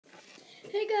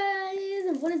Hey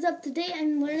guys, what is up? Today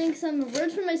I'm learning some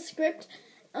words from my script.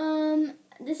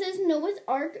 This is Noah's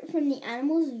Ark from the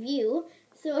animal's view.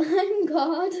 So I'm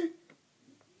God.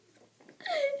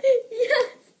 Yes,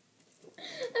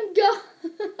 I'm God.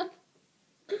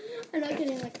 I'm not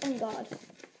kidding, like I'm God.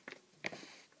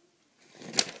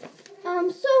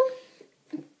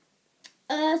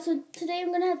 So today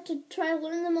I'm gonna have to try to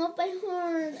learn them off by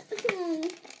heart.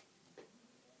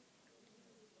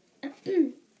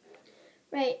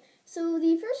 Right, so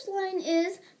the first line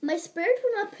is, my spirit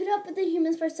will not put up with the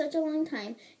humans for such a long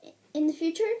time. In the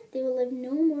future, they will live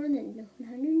no more than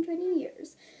 120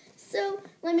 years. So,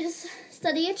 let me just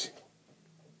study it.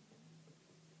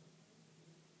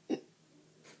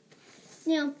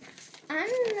 Now, I'm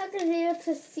not going to be able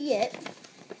to see it.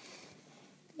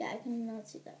 Yeah, I cannot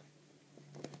see that.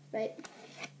 Right.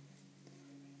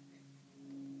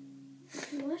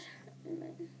 What?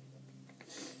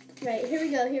 Right, here we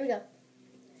go.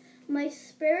 My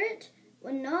spirit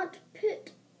will not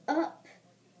put up.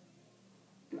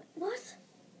 What?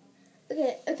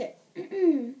 Okay.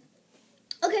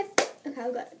 Okay, I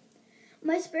got it.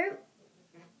 My spirit.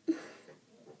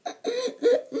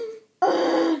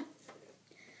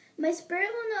 My spirit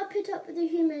will not put up with the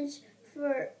humans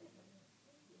for.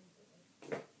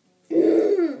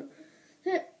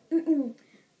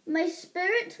 My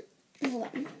spirit. Hold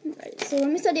on. Right, so let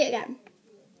me study it again.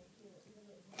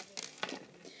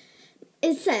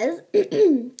 It says,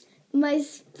 my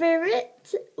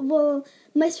spirit will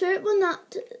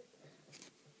not.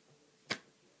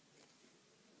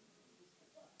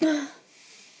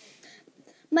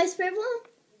 My spirit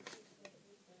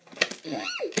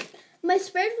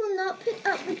will not put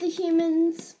up with the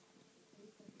humans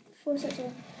for such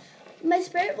a. My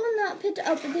spirit will not put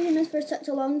up with the humans for such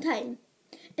a long time.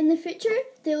 In the future,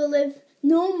 they will live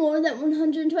no more than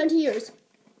 120 years.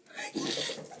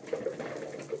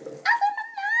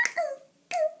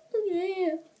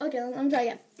 Okay, let me try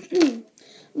again.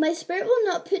 My spirit will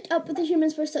not put up with the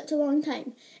humans for such a long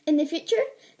time. In the future,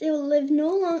 they will live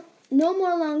no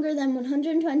more longer than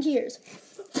 120 years.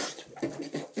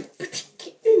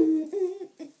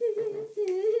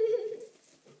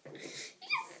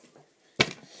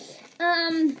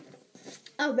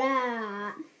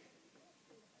 Alright.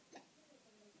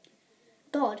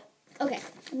 God. Okay,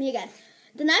 me again.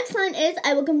 The next line is,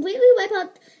 I will completely wipe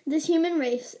out this human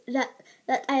race that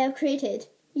I have created.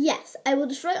 Yes, I will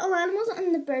destroy all animals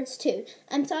and the birds too.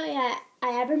 I'm sorry I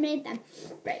ever made them.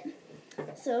 Right.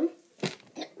 So,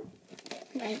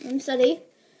 right, let me study.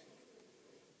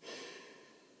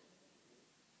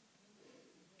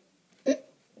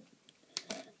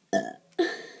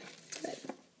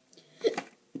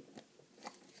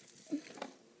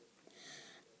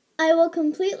 I will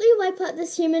completely wipe out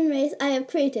this human race I have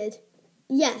created.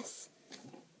 Yes.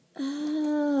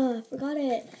 I forgot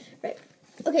it. Right.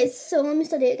 Okay, so let me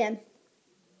study it again.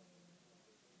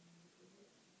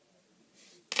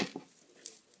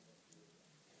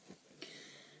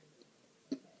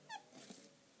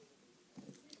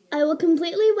 I will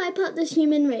completely wipe out this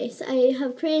human race I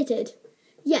have created.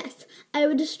 Yes, I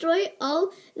will destroy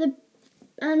all the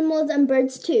animals and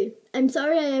birds too. I'm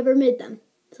sorry I ever made them.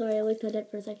 Sorry, I looked at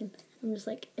it for a second. I'm just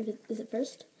like, is it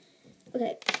first?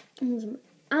 Okay.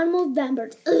 Animals, then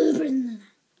birds. Animals,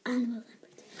 then birds.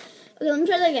 Okay, let me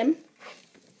try that again.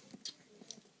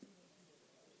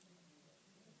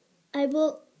 I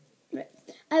will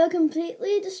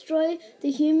completely destroy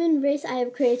the human race I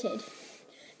have created.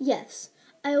 Yes,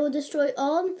 I will destroy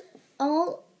all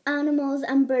animals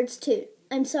and birds too.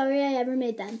 I'm sorry I ever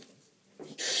made them.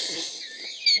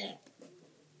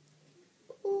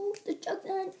 Ooh, the jokes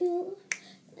on you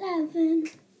laughing.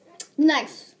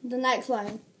 The next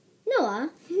line.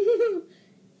 Noah.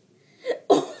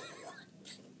 Oh,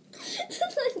 this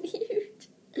is like huge.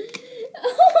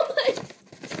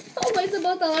 Oh my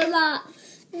supposed to learn that?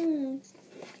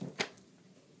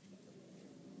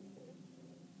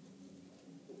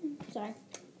 Sorry,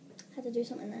 had to do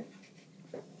something there.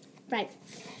 Right.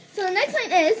 So the next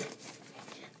line is,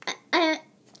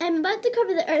 I'm about to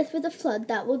cover the earth with a flood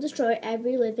that will destroy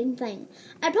every living thing.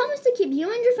 I promise to keep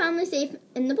you and your family safe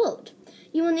in the boat.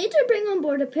 You will need to bring on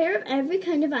board a pair of every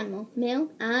kind of animal, male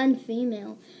and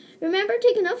female. Remember,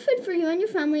 take enough food for you and your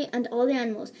family and all the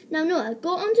animals. Now, Noah,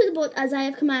 go onto the boat as I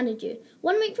have commanded you.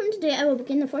 1 week from today, I will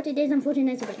begin the 40 days and 40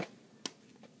 nights of it.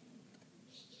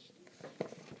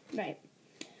 Right.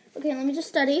 Okay, let me just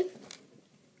study.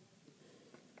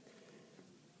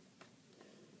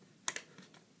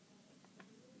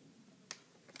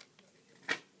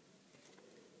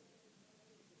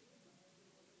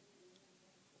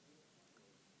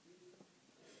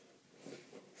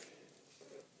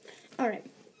 Alright.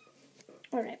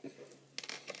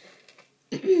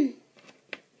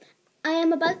 I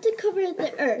am about to cover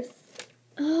the earth.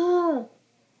 Oh.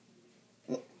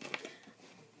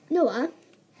 Noah,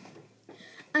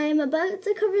 I am about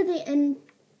to cover the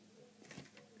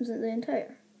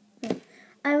entire? No.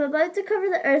 I am about to cover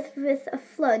the earth with a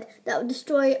flood that will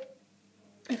destroy.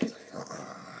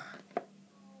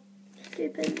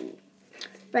 Stupid me.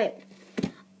 Right.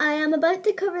 I am about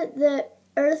to cover the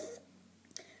earth.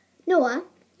 Noah,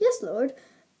 yes, Lord.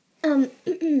 I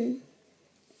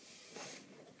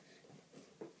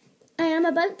am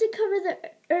about to cover the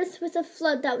earth with a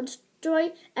flood that will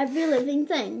destroy every living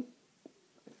thing.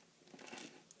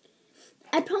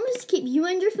 I promise to keep you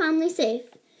and your family safe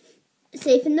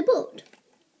in the boat.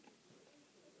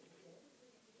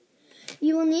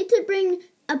 You will need to bring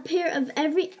a pair of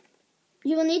every.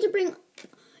 You will need to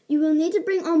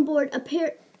bring on board a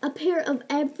pair of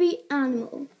every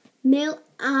animal, male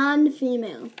and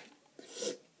female.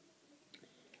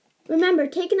 Remember,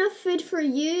 take enough food for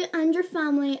you and your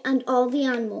family and all the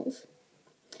animals.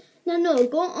 Now, no,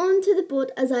 go on to the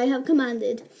boat as I have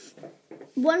commanded.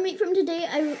 1 week from today,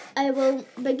 I will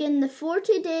begin the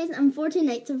 40 days and 40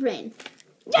 nights of rain.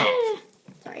 Yeah!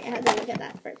 Sorry, I had to look at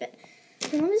that for a bit.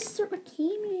 So let me start my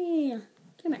camera.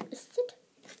 Camera, just sit.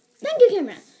 Thank you,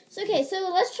 camera. So, okay, so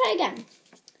let's try again.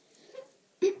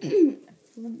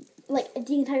 Like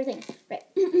the entire thing. Right.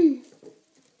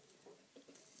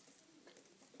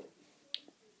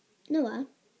 Noah.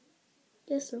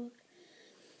 Yes, Lord.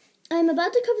 I am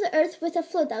about to cover the earth with a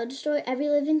flood that will destroy every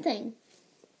living thing.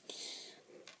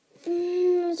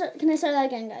 Can I start that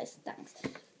again, guys? Thanks.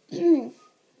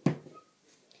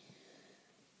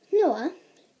 Noah.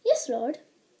 Yes, Lord.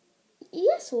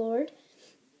 Yes, Lord.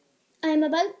 I am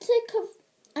about to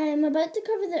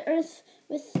cover the earth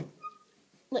with.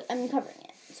 Look, I'm covering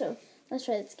it. So let's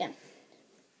try this again.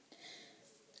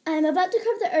 I am about to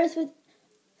cover the earth with.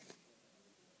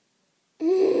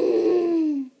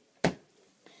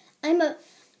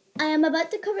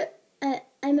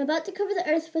 I'm about to cover the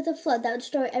earth with a flood that will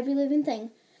destroy every living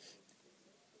thing.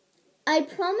 I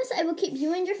promise I will keep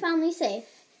you and your family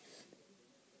safe.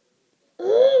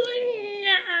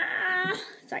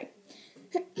 Sorry.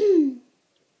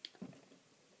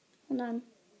 Hold on.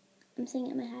 I'm saying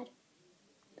it in my head.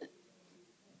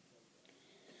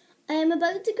 I am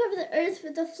about to cover the earth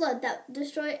with a flood that will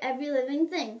destroy every living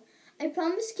thing. I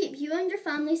promise to keep you and your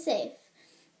family safe.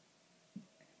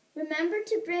 Remember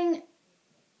to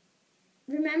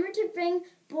bring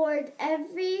board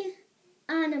every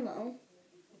animal.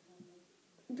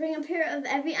 Bring a pair of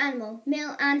every animal,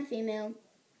 male and female.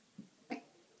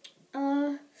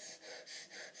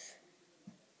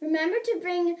 Remember to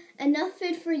bring enough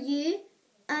food for you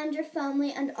and your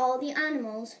family and all the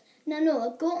animals. Now,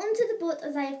 Noah, go onto the boat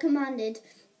as I have commanded.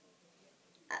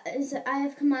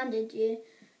 You.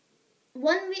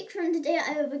 1 week from today,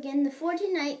 I will begin the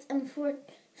 40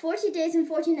 days and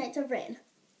 40 nights of rain.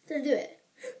 So do it.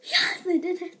 Yes, I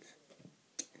did it.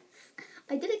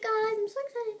 I did it, guys. I'm so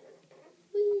excited.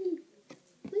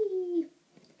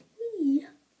 Wee.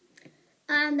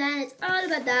 And then it's all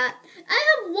about that. I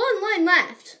have 1 line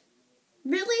left.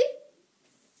 Really?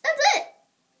 That's it.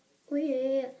 Oh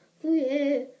yeah.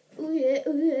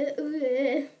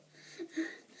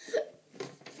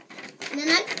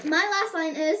 And my last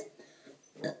line is,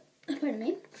 pardon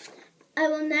me, I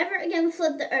will never again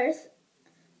flood the earth.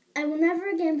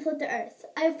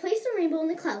 I have placed a rainbow in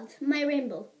the clouds. My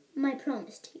rainbow. My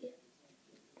promise to you.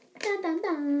 Dun dun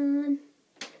dun.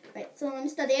 Right, so let me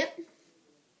study it.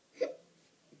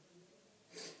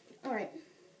 Alright.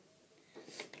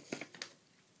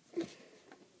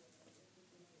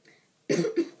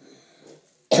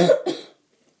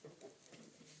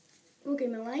 Okay,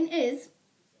 my line is,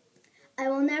 I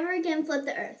will never again flood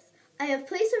the earth. I have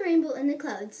placed a rainbow in the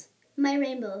clouds. My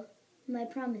rainbow. My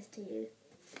promise to you.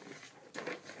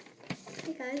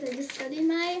 Hey guys, I just studied just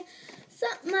my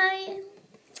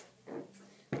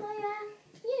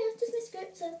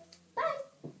script, so bye.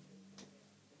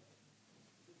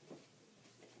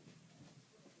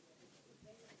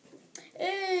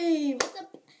 Hey, what's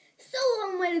up? So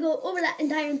long way to go over that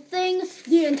entire thing,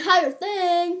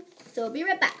 So I'll be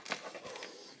right back.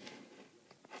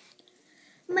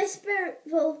 My spirit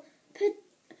will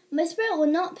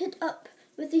not put up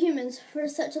with the humans for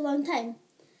such a long time.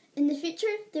 In the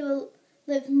future, they will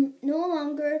live no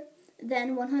longer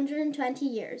than 120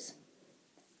 years.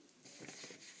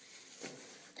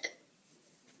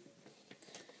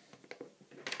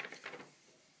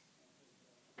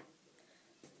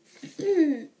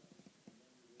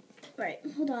 Right,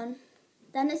 hold on.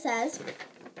 Then it says,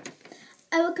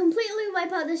 I will completely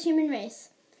wipe out this human race.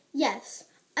 Yes,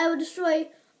 I will destroy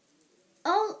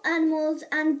all animals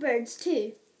and birds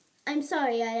too. I'm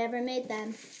sorry I ever made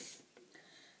them.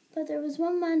 But there was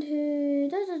one man who...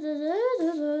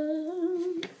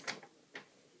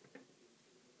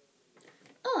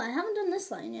 Oh, I haven't done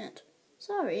this line yet.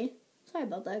 Sorry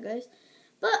about that, guys.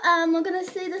 But we're gonna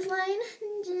say this line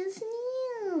just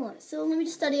now. So let me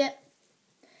just study it.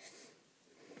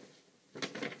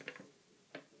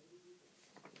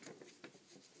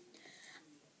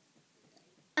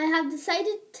 I have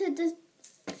decided to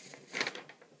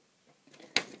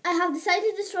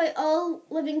destroy all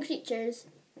living creatures.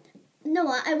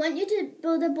 Noah, I want you to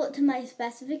build a boat to my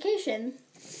specification.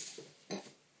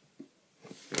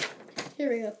 Here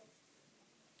we go.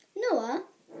 Noah?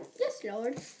 Yes,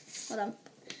 Lord. Hold on.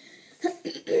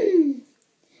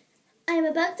 I'm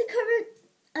about to cover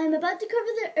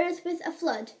the earth with a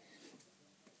flood.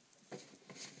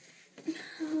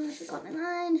 Oh, I forgot my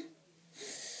line.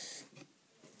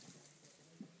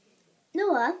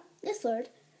 Noah? Yes, Lord.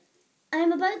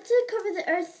 I'm about to cover the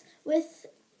earth with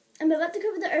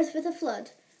a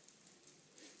flood.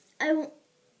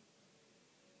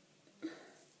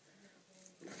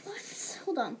 What?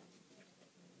 Hold on.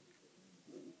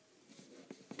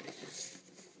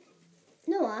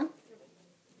 Noah,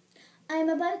 I'm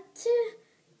about to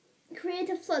create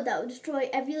a flood that will destroy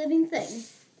every living thing.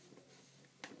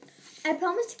 I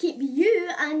promise to keep you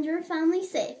and your family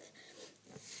safe.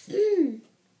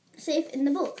 Safe in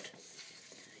the boat.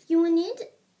 You will need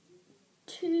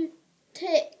to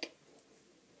take...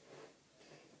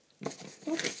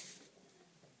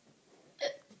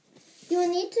 You will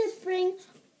need to bring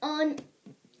on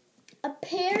a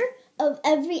pair of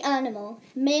every animal,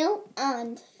 male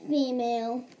and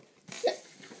female.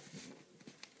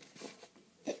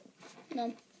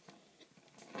 No.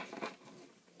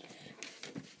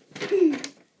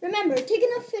 Remember, take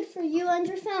enough food for you and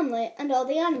your family and all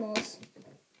the animals.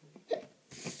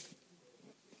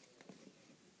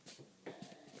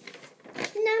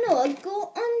 Noah,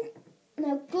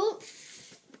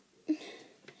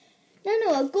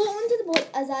 go onto the boat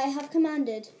as I have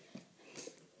commanded.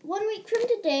 1 week from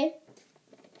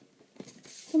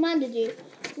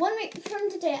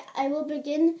today, I will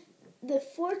begin the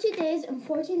 40 days and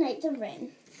 40 nights of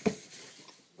rain.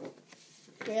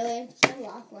 Really? It's my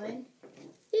last line.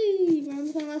 Yay, we're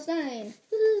on the last line.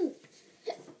 Woohoo!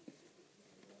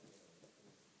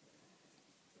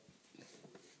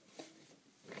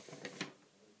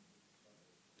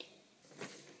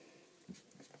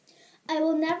 I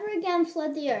will never again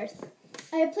flood the earth.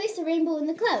 I have placed a rainbow in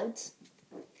the clouds.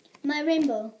 My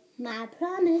rainbow, my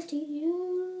promise to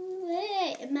you.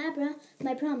 Hey, my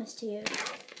promise to you.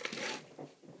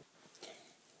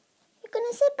 You're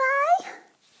gonna say bye?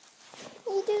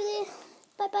 You do the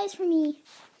bye-byes for me.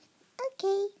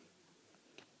 Okay.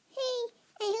 Hey,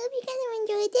 I hope you guys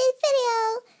enjoyed this video.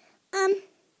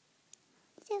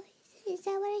 Is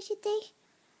that what I should say?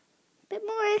 A bit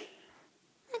more.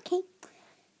 Okay.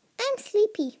 I'm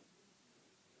sleepy.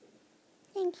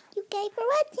 Thank you guys for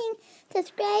watching.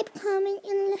 Subscribe, comment,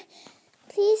 and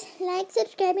please like,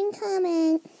 subscribe, and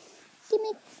comment.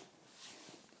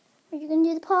 Are you going to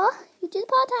do the paw? You do the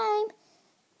paw time.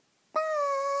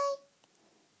 Bye.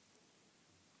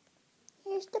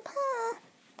 Here's the paw.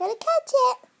 Gotta catch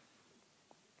it.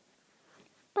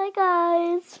 Bye,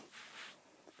 guys.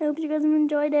 I hope you guys have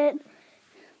enjoyed it.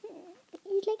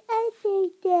 It's like I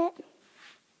said that.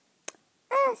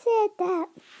 I said that.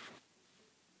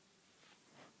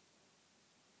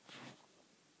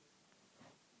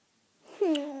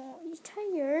 He's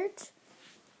tired.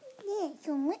 Yeah,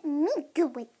 so let me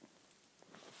do it.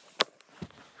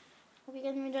 Hope you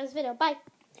guys enjoyed this video. Bye.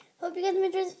 Hope you guys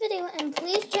enjoyed this video, and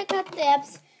please check out the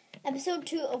episode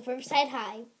 2 of Riverside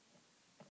High.